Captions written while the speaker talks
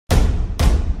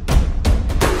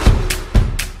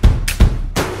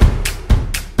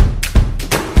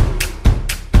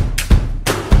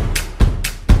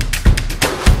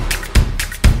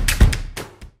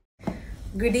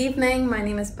Good evening, my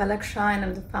name is Palak Shah and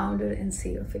I'm the founder and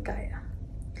CEO of Ekaya.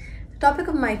 The topic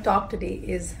of my talk today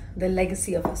is the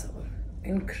legacy of us all.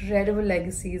 Incredible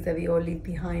legacies that we all leave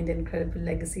behind, incredible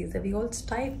legacies that we all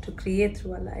strive to create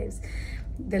through our lives.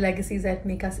 The legacies that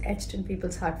make us etched in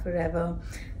people's heart forever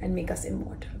and make us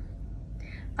immortal.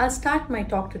 I'll start my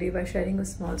talk today by sharing a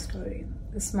small story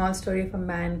of a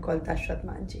man called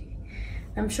Manjhi.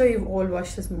 I'm sure you've all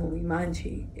watched this movie,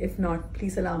 Manjhi. If not,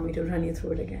 please allow me to run you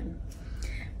through it again.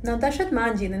 Now,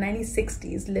 Manjhi in the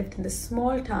 1960s lived in this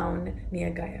small town near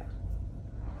Gaya.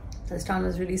 This town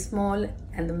was really small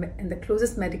and the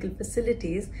closest medical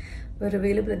facilities were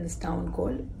available in this town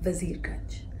called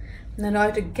Wazirganj. Now, in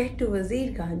order to get to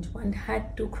Wazirganj, one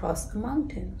had to cross a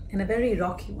mountain, and a very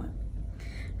rocky one.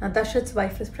 Now, Dasharat's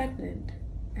wife was pregnant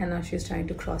and now she was trying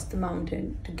to cross the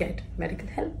mountain to get medical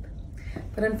help.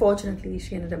 But unfortunately,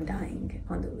 she ended up dying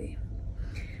on the way.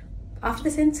 After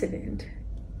this incident,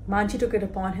 Manjhi took it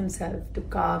upon himself to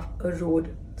carve a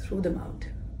road through the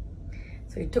mountain.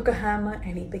 So he took a hammer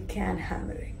and he began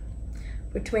hammering.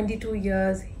 For 22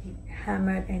 years, he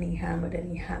hammered and he hammered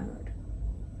and he hammered.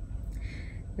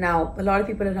 Now, a lot of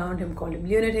people around him called him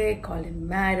lunatic, called him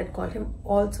mad, and called him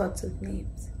all sorts of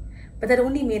names. But that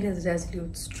only made his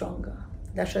resolute stronger.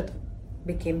 Dasharat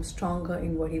became stronger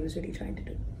in what he was really trying to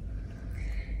do.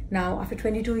 Now, after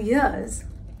 22 years,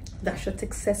 Dasharat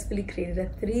successfully created a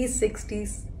 360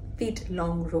 feet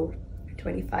long road,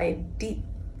 25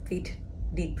 feet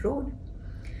deep road.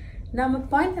 Now, my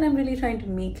point that I'm really trying to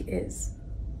make is,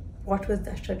 what was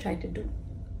Dasharat trying to do?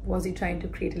 Was he trying to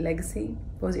create a legacy?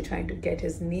 Was he trying to get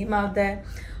his name out there?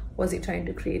 Was he trying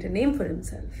to create a name for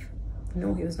himself?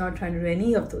 No, he was not trying to do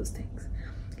any of those things.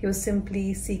 He was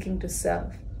simply seeking to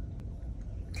serve.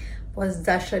 Was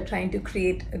Dasharat trying to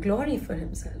create a glory for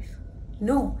himself?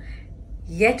 No.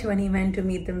 Yet when he went to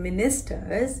meet the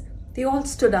ministers, they all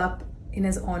stood up in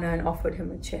his honor and offered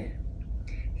him a chair.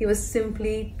 He was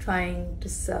simply trying to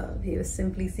serve. He was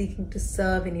simply seeking to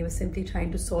serve, and he was simply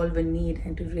trying to solve a need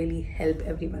and to really help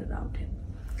everyone around him.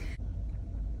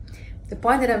 The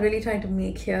point that I'm really trying to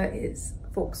make here is,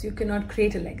 folks, you cannot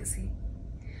create a legacy.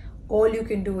 All you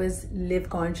can do is live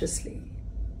consciously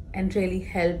and really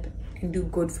help and do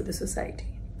good for the society.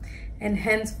 And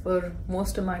hence, for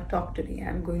most of my talk today,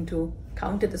 I'm going to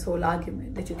counter this whole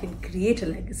argument that you can create a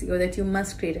legacy or that you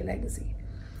must create a legacy.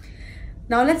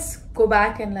 Now let's go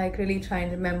back and really try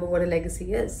and remember what a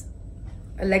legacy is.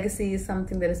 A legacy is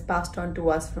something that is passed on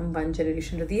to us from one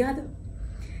generation to the other.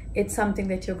 It's something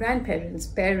that your grandparents,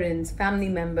 parents, family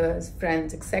members,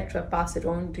 friends, etc. pass it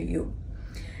on to you.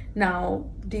 Now,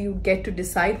 do you get to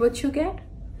decide what you get?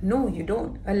 No, you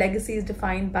don't. A legacy is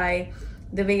defined by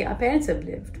the way our parents have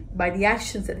lived, by the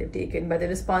actions that they've taken, by the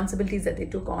responsibilities that they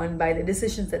took on, by the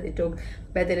decisions that they took,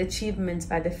 by their achievements,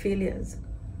 by their failures.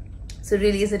 So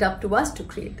really, is it up to us to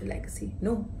create the legacy?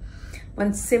 No.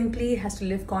 One simply has to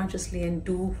live consciously and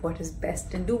do what is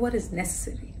best and do what is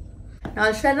necessary. Now,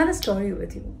 I'll share another story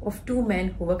with you of two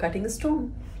men who were cutting a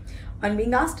stone. On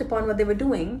being asked upon what they were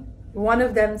doing, one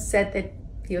of them said that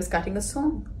he was cutting a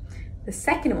stone. The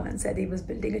second one said he was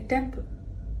building a temple.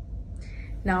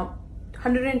 Now,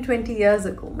 120 years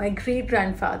ago, my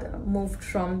great-grandfather moved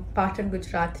from Patan,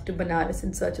 Gujarat to Banaras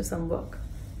in search of some work.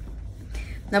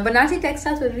 Now, Banarasi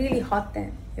textiles were really hot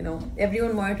then.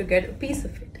 Everyone wanted to get a piece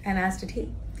of it, and as did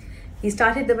he. He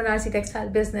started the Banarasi textile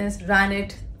business, ran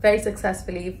it very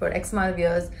successfully for X amount of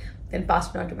years, then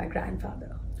passed it on to my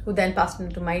grandfather, who then passed it on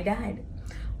to my dad,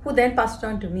 who then passed it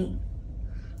on to me.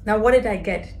 Now, what did I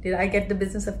get? Did I get the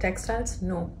business of textiles?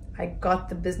 No, I got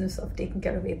the business of taking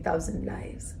care of 8,000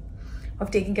 lives, of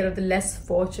taking care of the less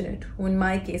fortunate, who in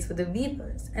my case were the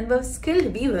weavers and were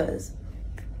skilled weavers.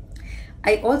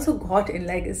 I also got in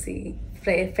legacy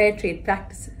fair trade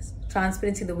practices,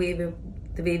 transparency in the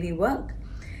way we work,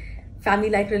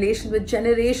 family-like relations with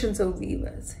generations of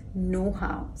weavers,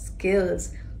 know-how,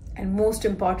 skills, and most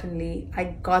importantly, I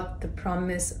got the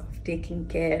promise of taking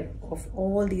care of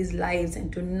all these lives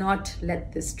and to not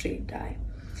let this trade die.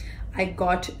 I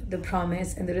got the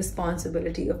promise and the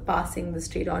responsibility of passing this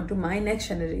trade on to my next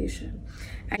generation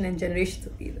and then generations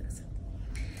of weavers.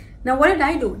 Now, what did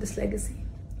I do with this legacy?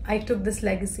 I took this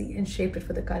legacy and shaped it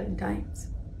for the current times.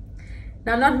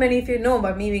 Now, not many of you know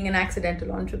about me being an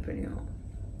accidental entrepreneur.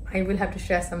 I will have to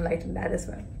share some light on that as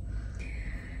well.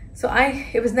 So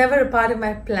it was never a part of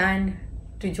my plan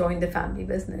to join the family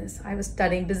business. I was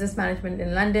studying business management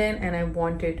in London and I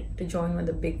wanted to join one of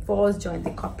the big fours, join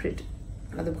the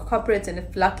corporates, and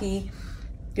if lucky,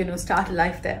 start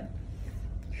life there.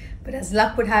 But as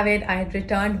luck would have it, I had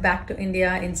returned back to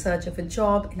India in search of a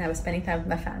job, and I was spending time with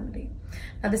my family.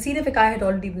 Now, the seed of Ekaya had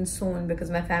already been sown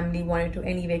because my family wanted to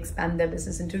anyway expand their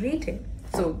business into retail.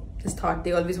 So just thought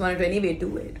they always wanted to anyway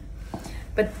do it.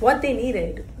 But what they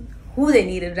needed, who they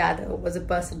needed rather, was a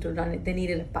person to run it. They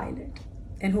needed a pilot.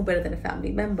 And who better than a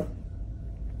family member?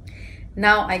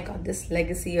 Now I got this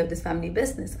legacy of this family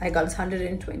business. I got this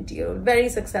 120-year-old, very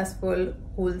successful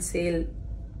wholesale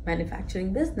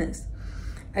manufacturing business.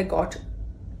 I got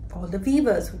all the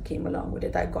weavers who came along with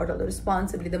it. I got all the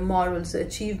responsibility, the morals, the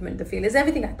achievement, the failures,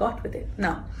 everything I got with it.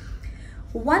 Now,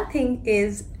 one thing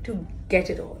is to get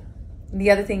it all.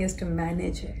 The other thing is to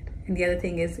manage it. And the other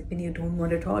thing is when you don't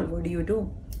want it all, what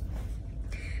do?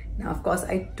 Now, of course,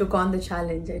 I took on the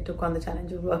challenge. I took on the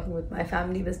challenge of working with my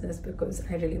family business because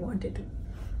I really wanted to.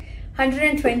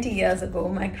 120 years ago,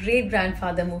 my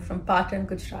great-grandfather moved from Patan,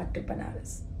 Gujarat to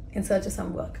Banaras in search of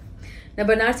some work. Now,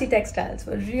 Banarsi textiles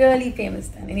were really famous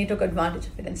then, and he took advantage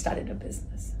of it and started a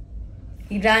business.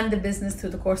 He ran the business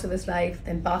through the course of his life,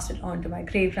 then passed it on to my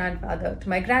great-grandfather, to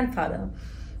my grandfather,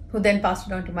 who then passed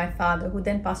it on to my father, who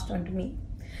then passed it on to me.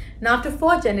 Now, after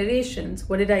 4 generations,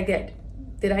 what did I get?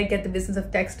 Did I get the business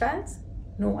of textiles?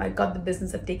 No, I got the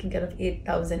business of taking care of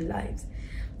 8,000 lives.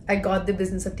 I got the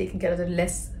business of taking care of the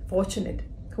less fortunate,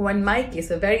 who in my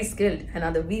case are very skilled, and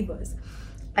other weavers.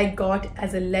 I got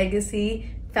as a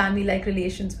legacy family-like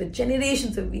relations with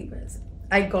generations of weavers.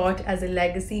 I got as a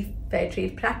legacy fair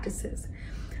trade practices.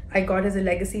 I got as a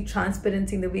legacy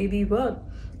transparency in the way we work.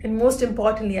 And most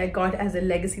importantly, I got as a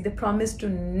legacy the promise to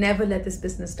never let this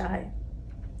business die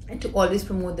and to always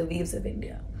promote the weaves of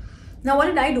India. Now, what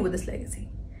did I do with this legacy?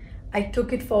 I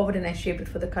took it forward and I shaped it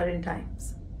for the current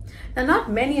times. Now, not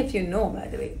many of you know, by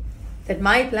the way, that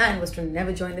my plan was to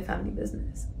never join the family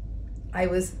business. I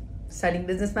was studying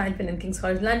business management in King's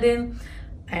College, London,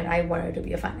 and I wanted to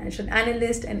be a financial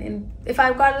analyst. And if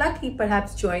I got lucky,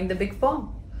 perhaps join the big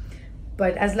four.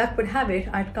 But as luck would have it,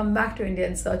 I'd come back to India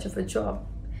in search of a job.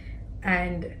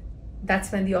 And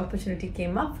that's when the opportunity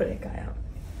came up for Ekaya.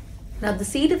 Now, the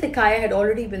seed of Ekaya had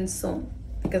already been sown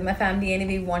because my family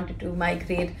anyway wanted to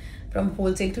migrate from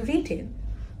wholesale to retail.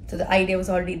 So the idea was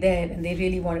already there, and they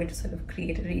really wanted to sort of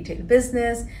create a retail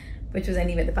business, which was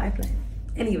anyway the pipeline.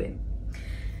 Anyway,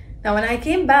 now when I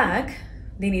came back,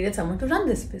 they needed someone to run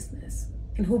this business.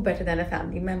 And who better than a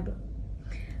family member?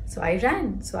 So I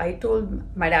ran. So I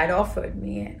told, my dad offered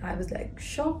me, and I was like,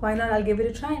 sure, why not? I'll give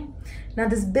it a try. Now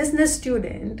this business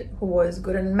student who was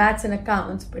good in maths and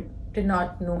accounts, but did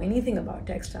not know anything about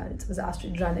textiles, was asked to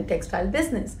run a textile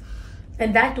business.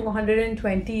 And that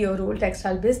 220-year-old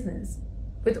textile business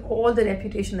with all the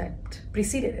reputation that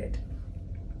preceded it.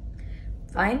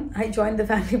 Fine, I joined the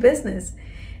family business.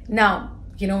 Now,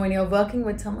 you know, when you're working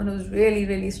with someone who's really,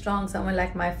 really strong, someone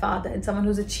like my father, and someone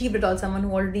who's achieved it all, someone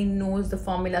who already knows the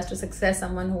formulas to success,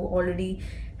 someone who already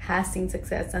has seen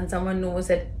success, and someone knows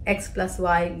that X plus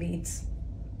Y leads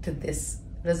to this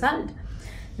result.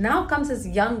 Now comes this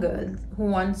young girl who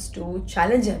wants to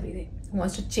challenge everything, who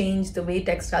wants to change the way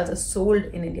textiles are sold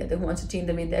in India, who wants to change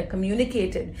the way they're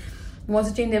communicated, who wants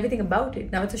to change everything about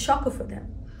it. Now it's a shocker for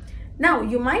them. Now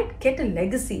you might get a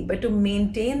legacy, but to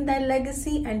maintain that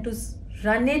legacy and to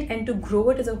run it and to grow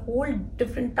it is a whole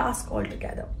different task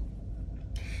altogether.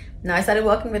 Now I started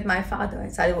working with my father, I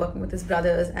started working with his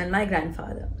brothers and my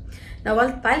grandfather. Now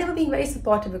while they were being very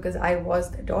supportive because I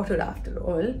was their daughter after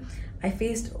all, I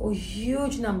faced a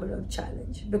huge number of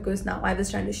challenges because now I was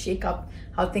trying to shake up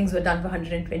how things were done for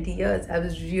 120 years. I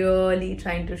was really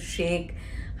trying to shake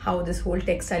how this whole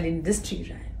textile industry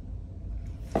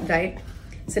ran, right?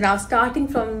 So now starting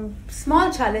from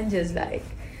small challenges like,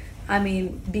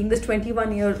 being this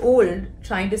 21-year-old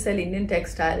trying to sell Indian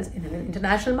textiles in an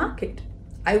international market.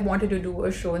 I wanted to do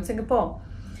a show in Singapore,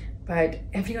 but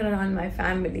everyone around my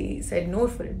family said no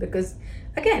for it because,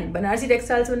 again, Banarsi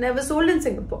textiles were never sold in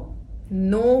Singapore.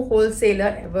 No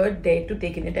wholesaler ever dared to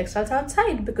take Indian textiles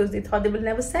outside because they thought they will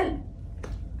never sell.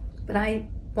 But I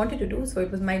wanted to do so.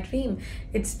 It was my dream.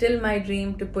 It's still my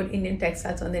dream to put Indian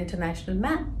textiles on the international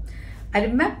map. I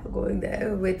remember going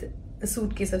there with a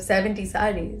suitcase of 70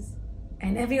 saris,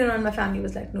 and everyone around my family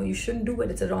was like, no, you shouldn't do it.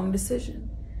 It's a wrong decision.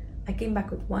 I came back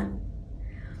with one.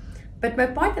 But my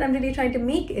point that I'm really trying to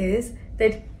make is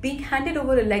that being handed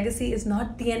over a legacy is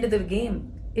not the end of the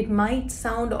game. It might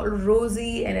sound all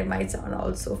rosy and it might sound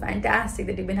also fantastic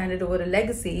that you've been handed over a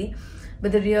legacy,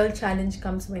 but the real challenge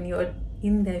comes when you're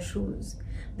in their shoes.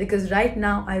 Because right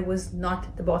now I was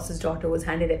not the boss's daughter who was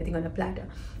handed everything on a platter.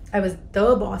 I was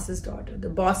the boss's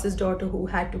daughter who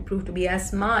had to prove to be as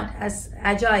smart, as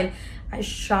agile, as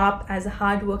sharp, as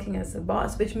hardworking as a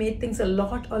boss, which made things a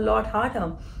lot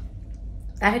harder.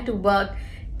 I had to work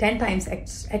 10 times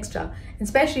extra,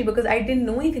 especially because I didn't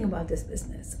know anything about this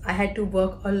business. I had to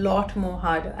work a lot more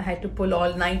harder. I had to pull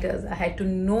all-nighters. I had to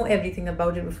know everything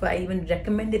about it before I even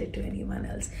recommended it to anyone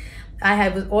else. I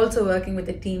was also working with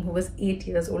a team who was 8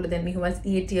 years older than me, who has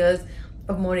 8 years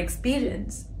of more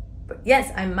experience. But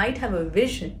yes, I might have a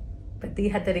vision, but they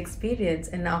had that experience.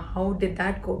 And now how did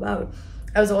that go about?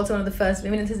 I was also one of the first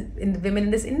women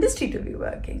in this industry to be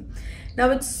working. Now,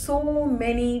 with so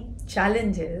many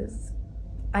challenges,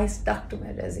 I stuck to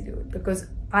my resolute because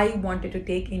I wanted to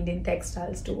take Indian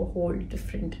textiles to a whole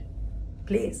different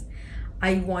place.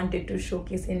 I wanted to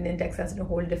showcase Indian textiles in a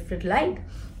whole different light.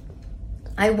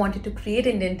 I wanted to create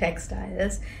Indian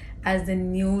textiles as the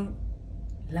new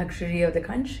luxury of the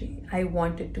country. I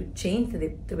wanted to change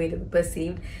the way they were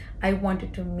perceived. I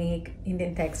wanted to make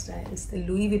Indian textiles the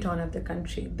Louis Vuitton of the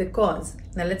country because,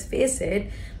 now let's face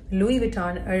it, Louis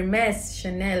Vuitton, Hermes,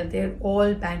 Chanel, they're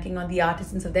all banking on the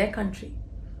artisans of their country.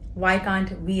 Why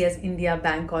can't we as India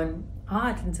bank on our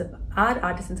artisans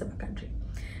of our country?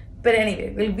 But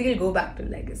anyway, we'll go back to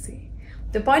legacy.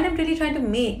 The point I'm really trying to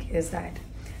make is that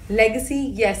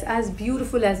legacy, yes, as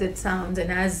beautiful as it sounds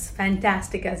and as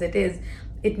fantastic as it is,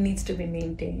 it needs to be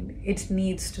maintained. It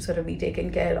needs to sort of be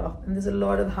taken care of. And there's a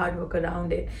lot of hard work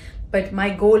around it. But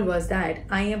my goal was that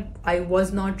I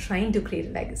was not trying to create a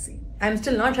legacy. I'm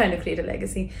still not trying to create a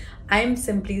legacy. I'm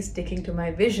simply sticking to my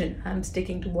vision. I'm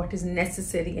sticking to what is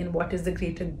necessary and what is the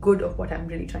greater good of what I'm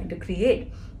really trying to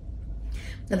create.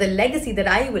 Now, the legacy that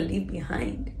I will leave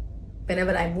behind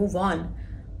whenever I move on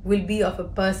will be of a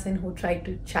person who tried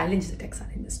to challenge the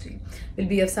textile industry, will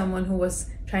be of someone who was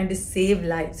trying to save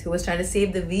lives, who was trying to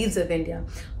save the weaves of India,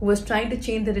 who was trying to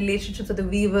change the relationships of the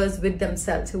weavers with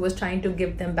themselves, who was trying to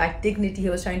give them back dignity,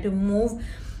 who was trying to move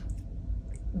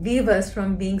weavers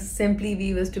from being simply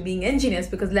weavers to being engineers,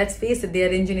 because let's face it, they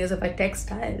are engineers of our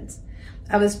textiles.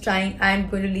 I'm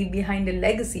going to leave behind a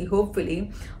legacy,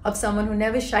 hopefully, of someone who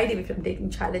never shied away from taking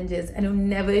challenges and who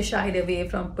never shied away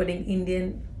from putting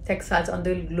Indian textiles on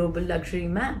the global luxury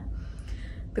map.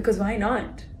 Because why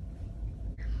not?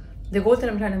 The goal that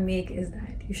I'm trying to make is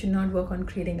that you should not work on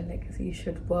creating a legacy. You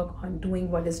should work on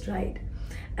doing what is right.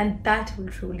 And that will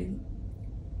truly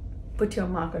put your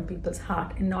mark on people's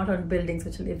heart and not on buildings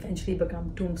which will eventually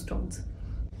become tombstones.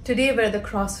 Today, we're at the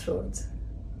crossroads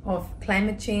of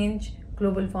climate change,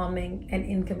 global warming, and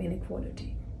income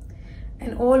inequality.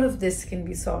 And all of this can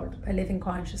be solved by living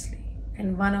consciously.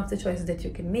 And one of the choices that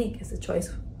you can make is the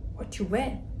choice what you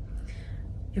wear.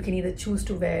 You can either choose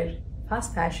to wear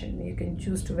fast fashion, you can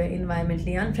choose to wear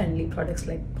environmentally unfriendly products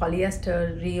like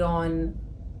polyester, rayon,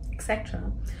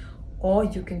 etc. Or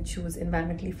you can choose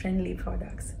environmentally friendly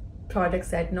products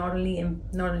that not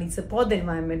only support the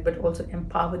environment but also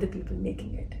empower the people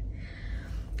making it.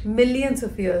 Millions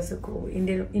of years ago,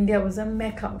 India was a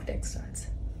mecca of textiles.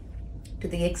 To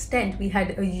the extent we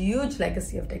had a huge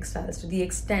legacy of textiles, to the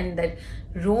extent that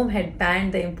Rome had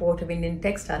banned the import of Indian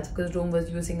textiles because Rome was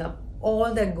using up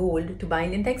all their gold to buy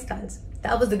Indian textiles.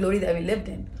 That was the glory that we lived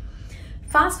in.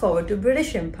 Fast forward to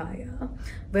British Empire,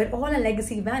 where all our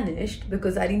legacy vanished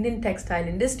because our Indian textile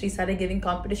industry started giving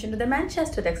competition to the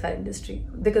Manchester textile industry,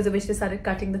 because of which they started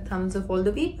cutting the thumbs of all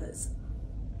the weavers.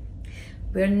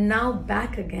 We're now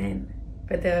back again,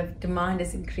 where the demand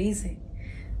is increasing.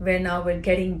 We're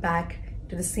getting back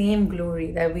to the same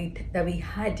glory that we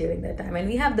had during that time. And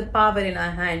we have the power in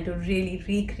our hand to really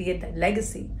recreate that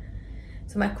legacy.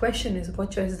 So my question is,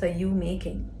 what choices are you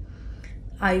making?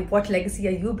 What legacy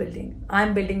are you building?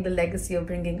 I'm building the legacy of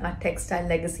bringing our textile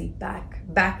legacy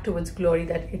back to its glory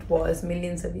that it was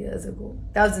millions of years ago,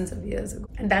 thousands of years ago.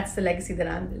 And that's the legacy that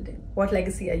I'm building. What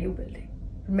legacy are you building?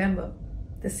 Remember,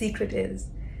 the secret is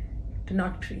to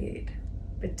not create,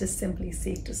 but just simply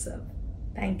seek to serve.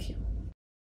 Thank you.